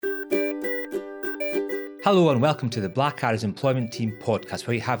Hello and welcome to the Black Arrows Employment Team podcast,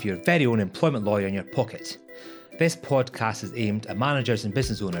 where you have your very own employment lawyer in your pocket. This podcast is aimed at managers and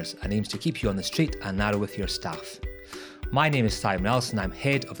business owners and aims to keep you on the straight and narrow with your staff. My name is Simon Ellison, I'm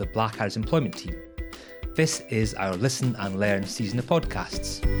head of the Black Arrows Employment Team. This is our Listen and Learn season of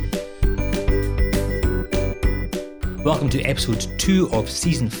podcasts. Welcome to episode 2 of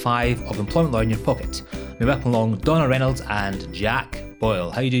season 5 of Employment Lawyer in Your Pocket. We welcome along Donna Reynolds and Jack Boyle.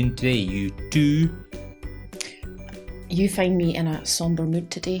 How are you doing today, you two? You find me in a sombre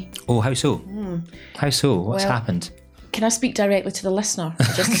mood today. Oh, how so? How so? What's happened? Can I speak directly to the listener for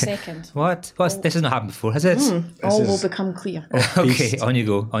just a second? What? This has not happened before, has it? All will become clear. Okay, on you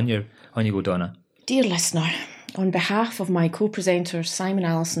go. On you go, Donna. Dear listener, on behalf of my co-presenters Simon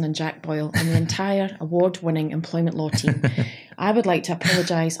Allison and Jack Boyle and the entire award-winning employment law team, I would like to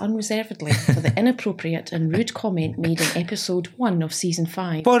apologise unreservedly for the inappropriate and rude comment made in episode 1 of season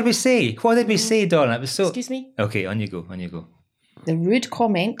 5. What did we say? What did we say, Donna? It was so... Excuse me? Okay, on you go. The rude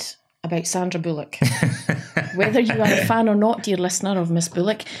comment about Sandra Bullock. Whether you are a fan or not, dear listener, of Miss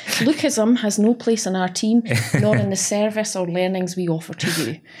Bullock, lookism has no place in our team, nor in the service or learnings we offer to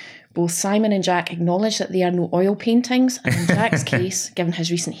you. Both Simon and Jack acknowledge that they are no oil paintings, and in Jack's case, given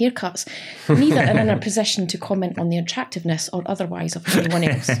his recent haircuts, neither are in a position to comment on the attractiveness or otherwise of anyone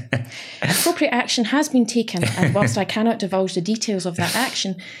else. Appropriate action has been taken, and whilst I cannot divulge the details of that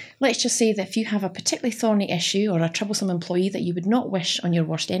action, let's just say that if you have a particularly thorny issue or a troublesome employee that you would not wish on your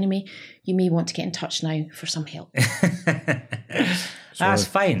worst enemy, you may want to get in touch now for some help. That's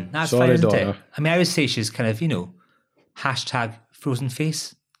fine. That's Sorry, fine, isn't Donna. it? I mean, I would say she's kind of, hashtag frozen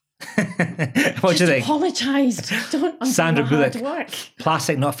face. What do you think? Apologised. Don't undo Sandra my Bullock. hard work.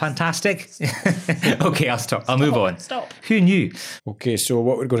 Plastic, not fantastic? Okay, I'll stop. I'll move on. Stop. Who knew? Okay, so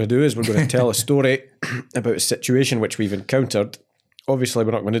what we're going to do is we're going to tell a story about a situation which we've encountered. Obviously,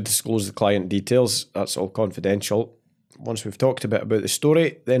 we're not going to disclose the client details. That's all confidential. Once we've talked a bit about the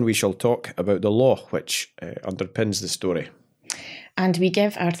story, then we shall talk about the law which underpins the story. And we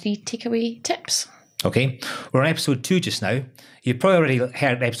give our 3 takeaway tips. Okay, we're on episode 2 just now. You've probably already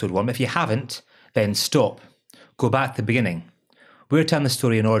heard episode 1, but if you haven't, then stop. Go back to the beginning. We're telling the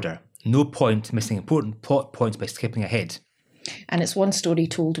story in order. No point missing important plot points by skipping ahead. And it's one story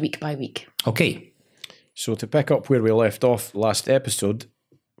told week by week. Okay. So to pick up where we left off last episode,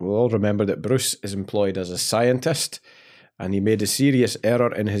 we'll all remember that Bruce is employed as a scientist and he made a serious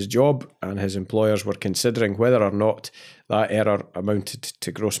error in his job, and his employers were considering whether or not that error amounted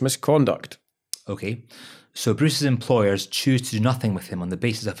to gross misconduct. Okay, so Bruce's employers choose to do nothing with him on the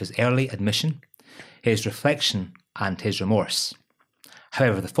basis of his early admission, his reflection and his remorse.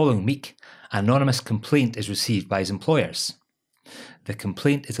 However, the following week, an anonymous complaint is received by his employers. The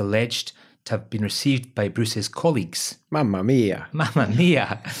complaint is alleged to have been received by Bruce's colleagues. Mamma mia. Mamma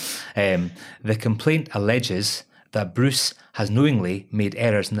mia! The complaint alleges that Bruce has knowingly made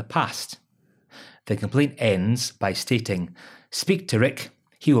errors in the past. The complaint ends by stating, "Speak to Rick.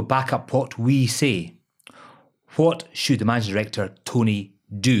 He will back up what we say." What should the managing director, Tony,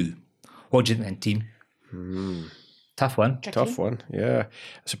 do? What do you think, then, team? Tough one. Tricky. Tough one, yeah.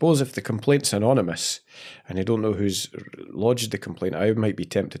 I suppose if the complaint's anonymous and you don't know who's lodged the complaint, I might be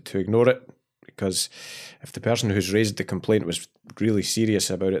tempted to ignore it, because if the person who's raised the complaint was really serious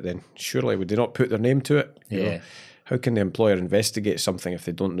about it, then surely would they not put their name to it? You know? How can the employer investigate something if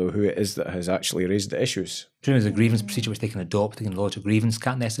they don't know who it is that has actually raised the issues? There's a grievance procedure which they can adopt. They can lodge a grievance,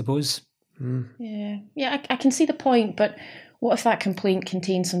 can't they, I suppose? Yeah, I can see the point, but what if that complaint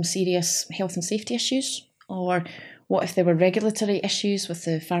contained some serious health and safety issues? Or what if there were regulatory issues with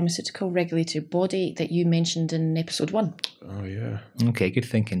the pharmaceutical regulatory body that you mentioned in episode 1? Oh, yeah. Okay, good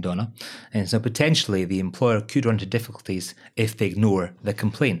thinking, Donna. And so potentially the employer could run into difficulties if they ignore the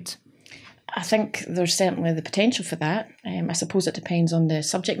complaint. I think there's certainly the potential for that. I suppose it depends on the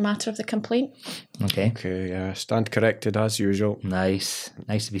subject matter of the complaint. Okay. Okay, yeah. Stand corrected as usual. Nice.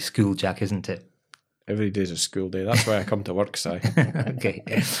 Nice to be school, Jack, isn't it? Every day's a school day. That's why I come to work, Si.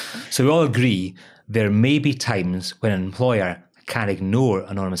 Okay. So we all agree there may be times when an employer can ignore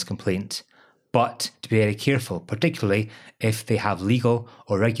anonymous complaint, but to be very careful, particularly if they have legal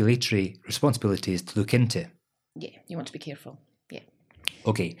or regulatory responsibilities to look into. Yeah, you want to be careful. Yeah.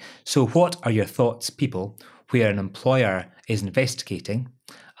 Okay, so what are your thoughts, people, where an employer is investigating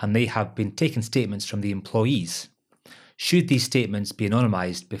and they have been taking statements from the employees? Should these statements be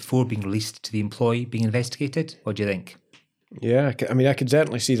anonymised before being released to the employee being investigated? What do you think? Yeah, I could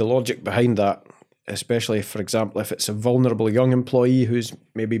certainly see the logic behind that, especially, for example, if it's a vulnerable young employee who's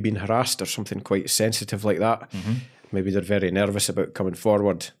maybe been harassed or something quite sensitive like that. Mm-hmm. Maybe they're very nervous about coming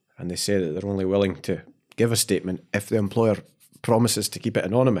forward and they say that they're only willing to give a statement if the employer promises to keep it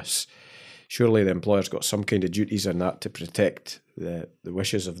anonymous. surely the employer's got some kind of duties on that to protect the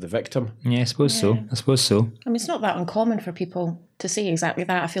wishes of the victim. Yeah, I suppose so. I suppose so. I mean, it's not that uncommon for people to say exactly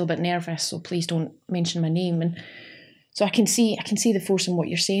that. I feel a bit nervous, so please don't mention my name. And so I can see the force in what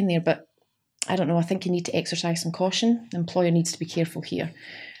you're saying there, but I don't know. I think you need to exercise some caution. The employer needs to be careful here.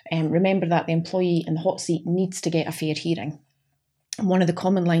 Remember that the employee in the hot seat needs to get a fair hearing. And one of the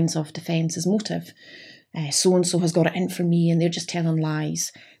common lines of defence is motive. So-and-so has got it in for me and they're just telling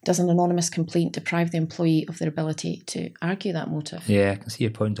lies. Does an anonymous complaint deprive the employee of their ability to argue that motive? Yeah, I can see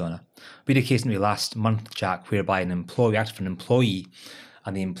your point, Donna. We had a case in the last month, Jack, whereby an employee acted for an employee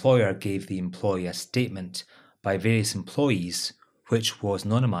and the employer gave the employee a statement by various employees which was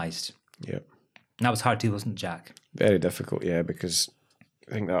anonymised. Yep. And that was hard too, wasn't it, Jack? Very difficult, yeah, because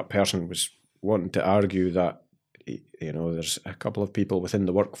I think that person was wanting to argue that, you know, there's a couple of people within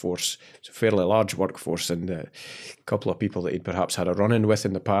the workforce, it's a fairly large workforce, and a couple of people that he'd perhaps had a run-in with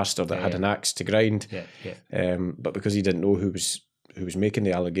in the past or that had an axe to grind. But because he didn't know who was making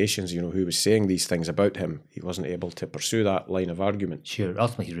the allegations, you know, who was saying these things about him, he wasn't able to pursue that line of argument. Sure.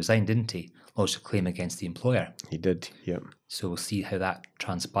 Ultimately, he resigned, didn't he? Lodged a claim against the employer. He did, yeah. So we'll see how that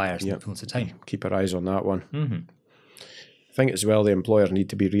transpires in the fullness of time. Keep our eyes on that one. Mm-hmm. I think as well the employer need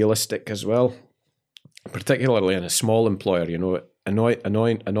to be realistic as well, particularly in a small employer. You know,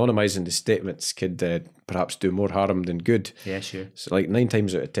 anonymising the statements could perhaps do more harm than good. Yeah, sure. So like 9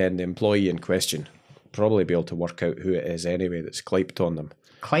 times out of 10, the employee in question will probably be able to work out who it is anyway that's cliped on them.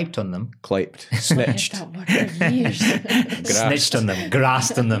 Cliped on them? Cliped. Snitched. That word for years. Snitched on them.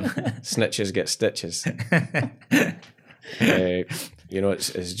 Grassed on them. Snitches get stitches. You know,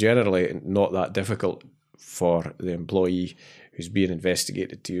 it's generally not that difficult for the employee who's being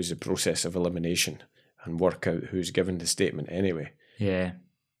investigated to use the process of elimination and work out who's given the statement anyway. Yeah,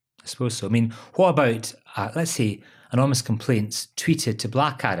 I suppose so. I mean, what about, let's say, anonymous complaints tweeted to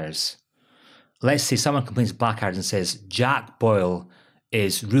Blackadder's? Let's say someone complains to Blackadder's and says, Jack Boyle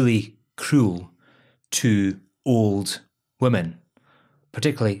is really cruel to old women,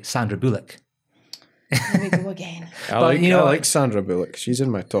 particularly Sandra Bullock. Here we go again. I like Sandra Bullock. She's in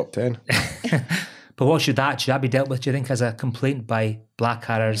my top 10. But what should that be dealt with, do you think, as a complaint by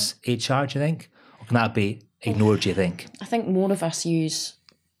Blackadder's HR, do you think? Or can that be ignored, do you think? I think more of us use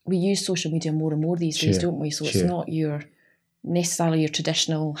social media more and more these days, don't we? So it's not necessarily your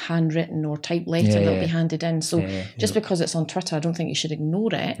traditional handwritten or typed letter that'll be handed in. So just because it's on Twitter, I don't think you should ignore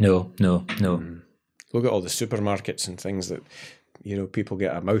it. No. Look at all the supermarkets and things that, you know, people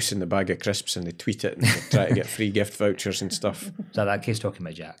get a mouse in the bag of crisps and they tweet it and they try to get free gift vouchers and stuff. Is that case talking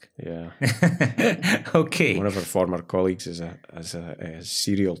about, Jack? Yeah. Okay. One of our former colleagues is a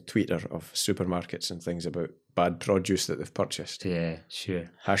serial tweeter of supermarkets and things about bad produce that they've purchased. Yeah, sure.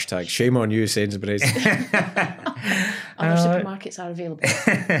 Hashtag shame on you, Sainsbury's. Other supermarkets are available.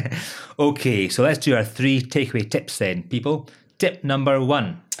 Okay, so let's do our 3 takeaway tips then, people. Tip number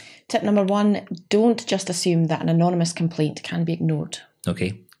 1. Tip number 1, don't just assume that an anonymous complaint can be ignored.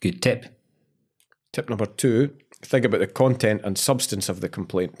 Okay, good tip. Tip number 2, think about the content and substance of the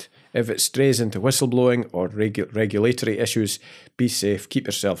complaint. If it strays into whistleblowing or regulatory issues, be safe, keep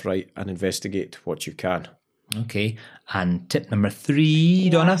yourself right, and investigate what you can. Okay, and tip number 3,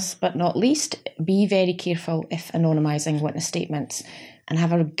 Donna? Last but not least, be very careful if anonymising witness statements and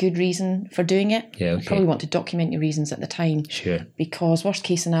have a good reason for doing it. Yeah, okay. You probably want to document your reasons at the time. Sure. Because worst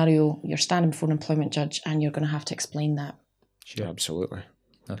case scenario, you're standing before an employment judge and you're going to have to explain that. Sure. Absolutely.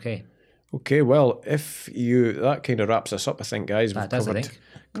 Okay. Okay, well, that kind of wraps us up, I think, guys. We've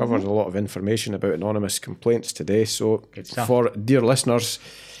covered a lot of information about anonymous complaints today. So for dear listeners,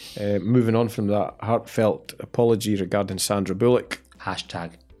 moving on from that heartfelt apology regarding Sandra Bullock.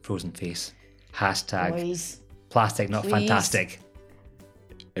 Hashtag frozen face. Hashtag Boys, plastic not please. Fantastic.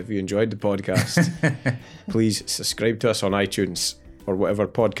 If you enjoyed the podcast, please subscribe to us on iTunes or whatever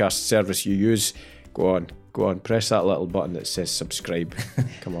podcast service you use. Go on, press that little button that says subscribe.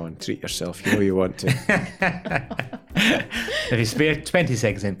 Come on, treat yourself. You know you want to. If you spare 20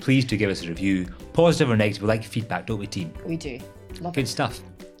 seconds, then please do give us a review. Positive or negative, we like feedback, don't we, team? We do. Love Good it. stuff.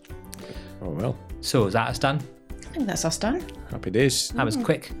 Oh, well. So, is that us done? I think that's us done. Happy days. That was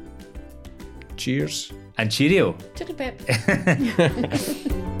quick. Cheers. And cheerio. Toodle pip.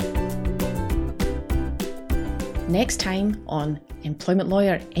 Next time on Employment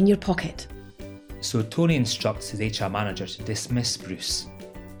Lawyer in Your Pocket. So Tony instructs his HR manager to dismiss Bruce.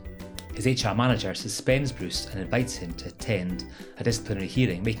 His HR manager suspends Bruce and invites him to attend a disciplinary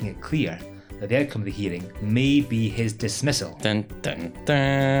hearing, making it clear that the outcome of the hearing may be his dismissal. Dun, dun,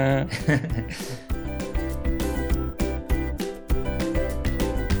 dun.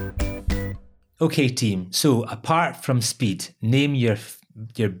 Okay, team. So apart from speed, name your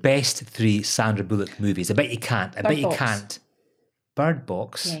your best 3 Sandra Bullock movies. I bet you can't. I bet you Box. can't. Bird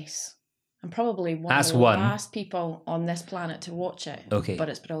Box. Yes. I'm probably one That's of the one. last people on this planet to watch it. Okay. But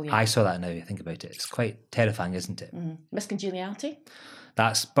it's brilliant. I saw that now. Think about it. It's quite terrifying, isn't it? Miss Congeniality.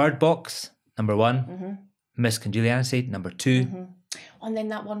 That's Bird Box, number 1. Mm-hmm. Miss Congeniality, number 2. And then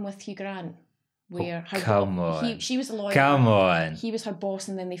that one with Hugh Grant, where her come on. she was a lawyer. Come on. He was her boss,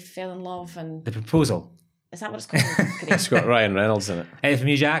 and then they fell in love. And The Proposal. is that what it's called? Great. It's got Ryan Reynolds in it. Anything from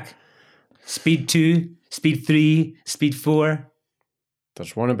you, Jack? Speed 2, Speed 3, Speed 4.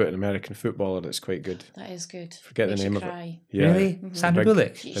 There's one about an American footballer that's quite good. That is good. Forget Makes the you name cry. of it. Yeah. Really? Sandra big-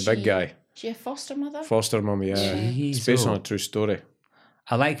 Bullock. The big guy. She a foster mother? Foster mum, yeah. Jeez, It's based on oh. a true story.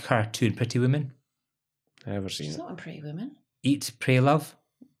 I like her too in Pretty Women. Never seen She's it. not in Pretty Women. Eat, Pray, Love.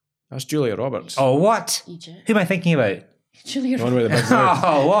 That's Julia Roberts. Oh, what? Egypt. Who am I thinking about? Julia The one with the Roberts. big mouth.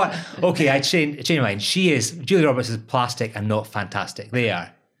 Oh, what? Okay, I change my mind. Julia Roberts is plastic and not fantastic. They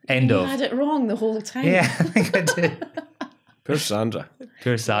are. End You of. had it wrong the whole time. Yeah, I think I did. Poor Sandra.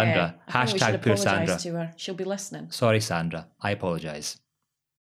 Poor Sandra. I think we should Hashtag poor apologise Sandra. to her. She'll be listening. Sorry, Sandra. I apologise.